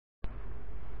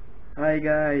Hai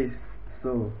guys.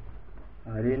 So,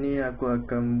 hari ni aku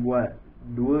akan buat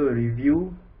 2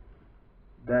 review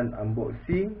dan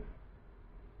unboxing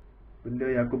benda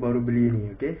yang aku baru beli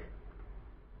ni, okay?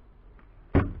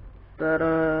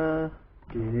 Tada.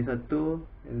 Okay, ni satu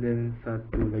and then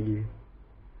satu lagi.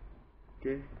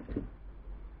 Okay.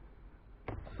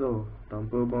 So,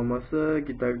 tanpa buang masa,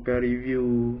 kita akan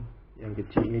review yang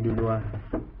kecil ni dulu lah.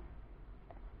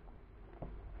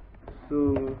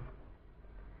 So,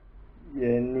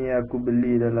 yang ni aku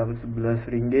beli dalam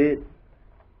RM11.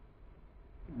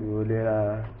 Boleh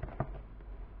lah,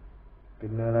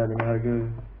 kenalah dengan harga.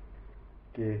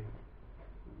 Okay,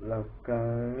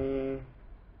 belakang ni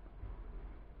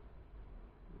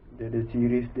dia ada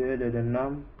series dia ada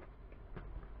 6.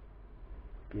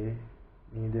 Okay,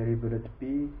 ni daripada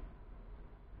tepi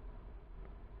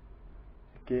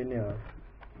scanner,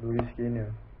 lori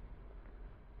scanner.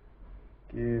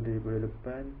 Okay, daripada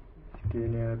depan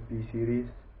scanner P series,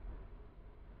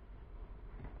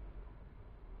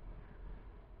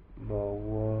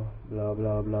 bawah bla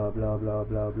bla bla bla bla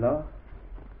bla bla.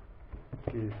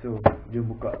 Okay, so jom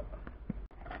buka.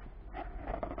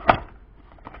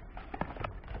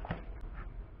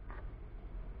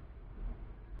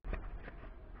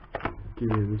 Okay,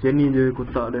 macam ni je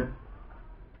kotak dia.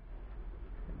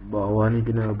 Bawah ni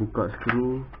kena buka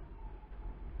skru.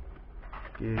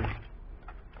 Okay,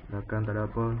 belakang tak ada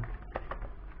apa.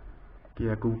 Okay,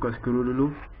 aku buka skru dulu.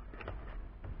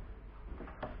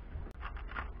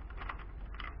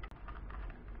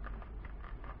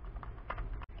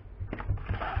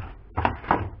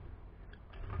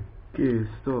 Okay,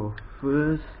 so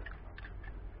first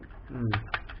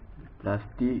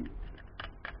plastik,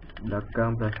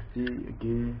 belakang plastik.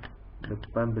 Okay,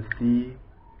 depan besi.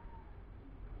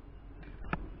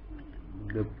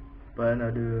 Depan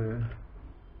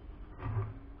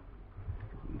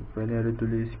ni ada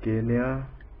tulis scanner.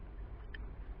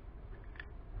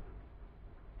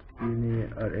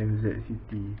 Ini RMZ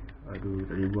City. Aduh,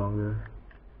 tak boleh buang ke.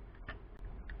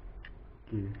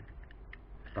 Okay,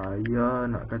 tayar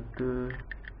nak kata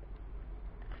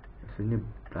rasanya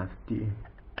plastik.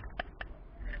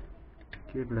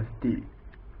 Okay, plastik.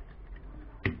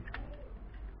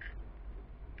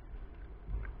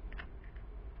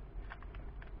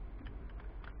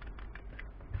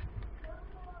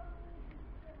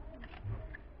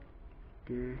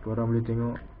 Okay, korang boleh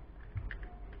tengok.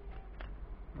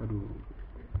 Aduh,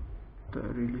 tak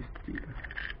realistik.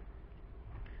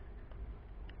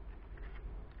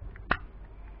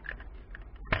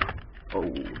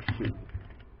 Oh shit.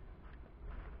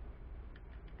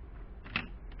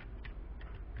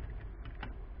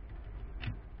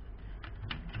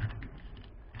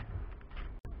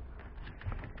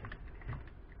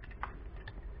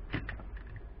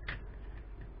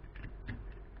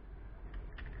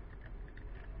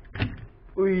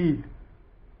 Ui.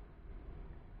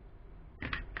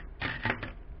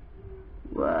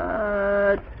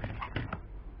 What?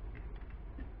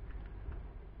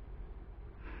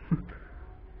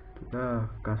 Nah,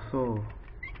 kasar.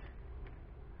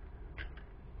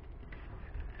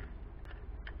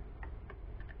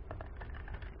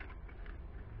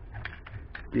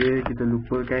 Okay, kita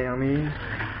lupakan yang ni.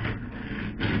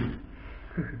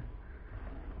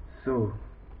 So,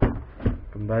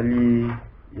 kembali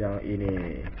yang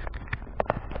ini.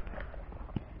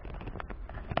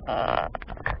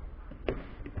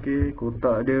 Okay,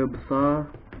 kotak dia besar.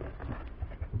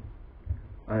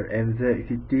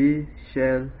 RMZ City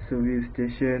Shell Service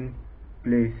Station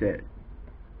playset,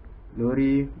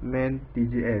 lori man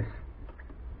TJS,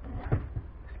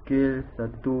 scale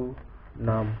 1/64.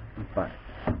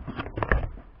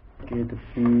 Okay,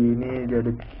 tepi ni dia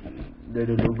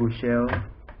ada logo Shell.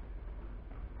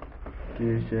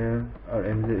 Okay, Shell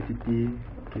RMZ City.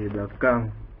 Okay,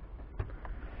 belakang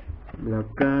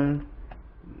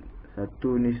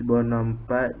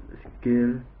 1/64,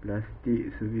 scale plastic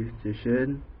service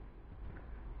station,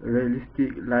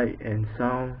 realistic light and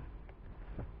sound,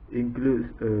 includes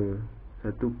a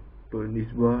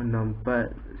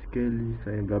 1/64 scale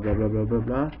design bla bla bla bla bla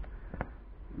bla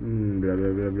bla bla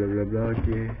bla bla bla bla.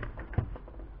 Okay,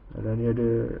 dan ni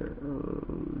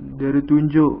dia ada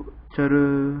tunjuk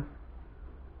cara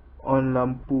on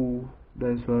lampu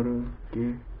dan suara.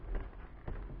 Okay,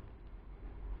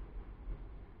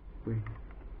 wait,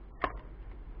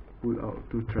 pull out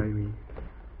to try me.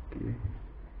 Okay,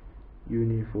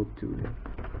 uni photo ni.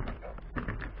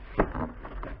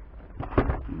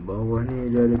 Bawah ni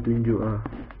dia ada tunjuk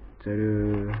cara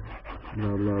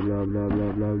bla bla bla bla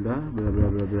bla bla bla bla bla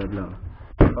bla bla bla.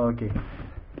 Okay,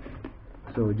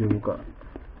 so jom buka.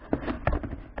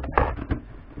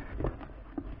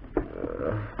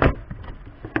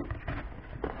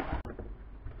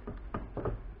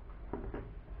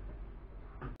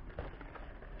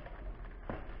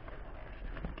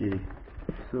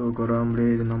 So korang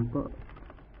boleh nampak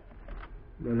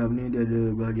dalam ni dia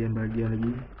ada bahagian-bahagian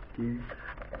lagi. Okay.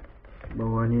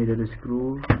 Bawah ni dia ada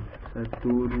skru 1,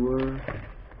 2,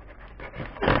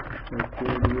 3.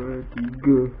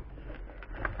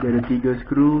 Dia ada 3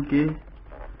 skru. Okay.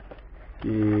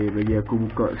 Okay, bagi aku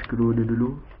buka skru dia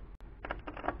dulu.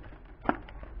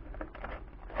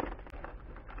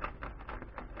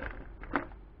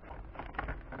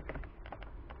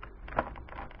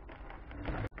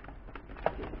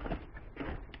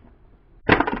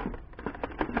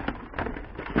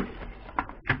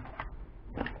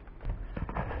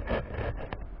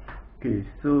 Okay,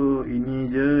 so ini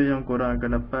je yang korang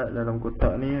akan dapat dalam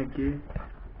kotak ni. Okay,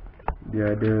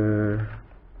 dia ada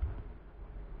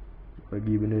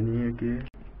bagi benda ni. Okay,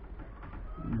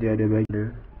 dia ada bagi dia.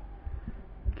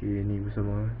 Okay, ni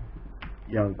bersama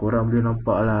yang korang boleh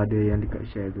nampak lah, ada yang dekat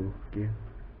shell tu. Okay,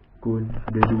 kun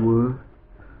ada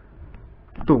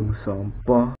 2 tong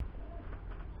sampah.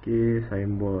 Okay,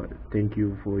 signboard thank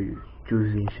you for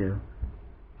choosing shell.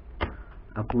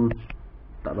 Aku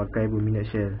tak pakai pun minat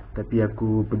shell, tapi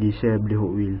aku pergi shell beli Hot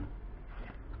Wheel.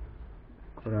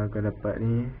 Korang akan dapat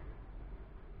ni.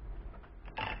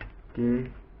 Okay,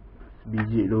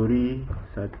 sebiji lori,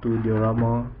 1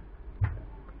 diorama,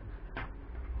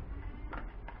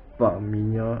 pak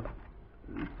minyak,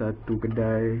 1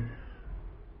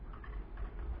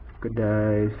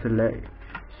 kedai select,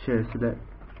 shell select,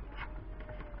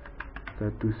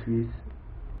 1 Swiss.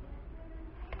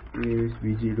 Okay,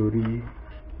 sebiji lori.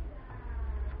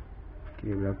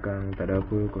 Okay, belakang tak ada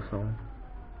apa, kosong.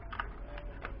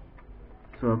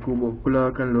 So aku buat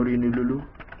keluarkan lori ni dulu.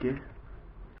 Okay,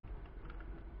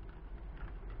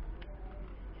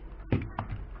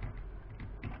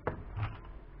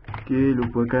 okay,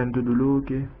 lupakan tu dulu.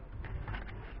 Okay,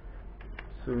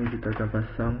 so kita akan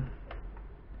pasang,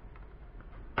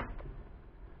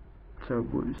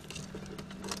 cabut.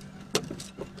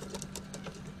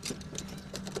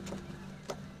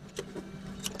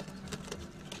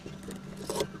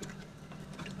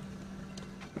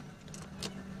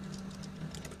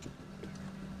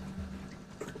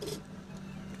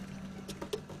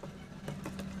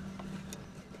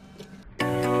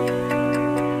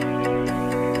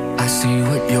 See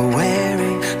what you're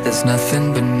wearing, there's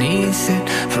nothing beneath it.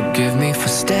 Forgive me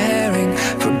for staring,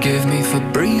 forgive me for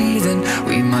breathing.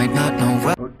 We might not know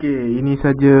what. Okay, ini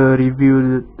saja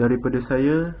review daripada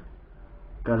saya.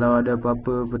 Kalau ada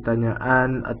apa-apa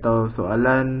pertanyaan atau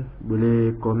soalan,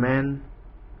 boleh komen.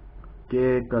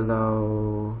 Okay,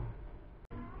 kalau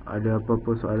ada apa-apa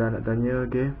soalan nak tanya.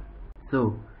 Okay,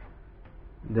 so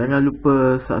jangan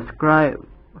lupa subscribe,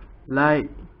 like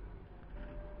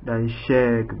dan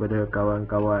share kepada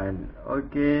kawan-kawan.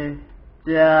 Okay,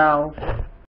 ciao.